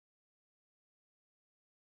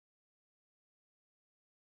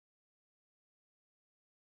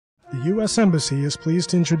The U.S. Embassy is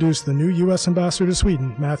pleased to introduce the new U.S. Ambassador to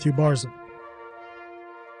Sweden, Matthew Barzin.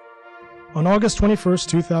 On August 21,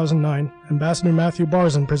 2009, Ambassador Matthew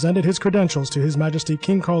Barzin presented his credentials to His Majesty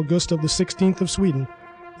King Carl Gustaf XVI of Sweden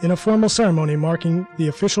in a formal ceremony marking the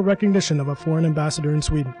official recognition of a foreign ambassador in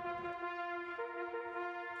Sweden.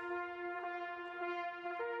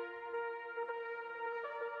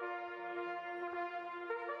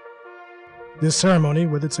 This ceremony,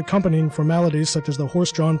 with its accompanying formalities such as the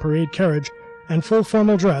horse-drawn parade carriage and full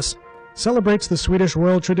formal dress, celebrates the Swedish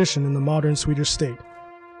royal tradition in the modern Swedish state.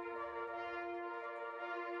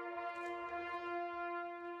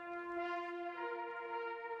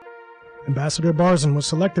 Ambassador Barzin was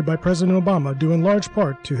selected by President Obama due in large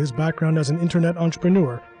part to his background as an internet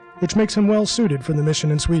entrepreneur, which makes him well suited for the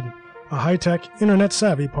mission in Sweden, a high-tech,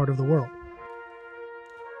 internet-savvy part of the world.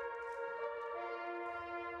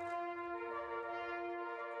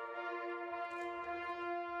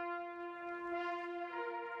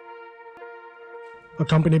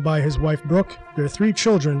 Accompanied by his wife Brooke, their 3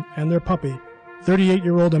 children, and their puppy,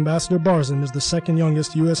 38-year-old Ambassador Barzin is the second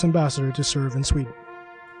youngest U.S. ambassador to serve in Sweden.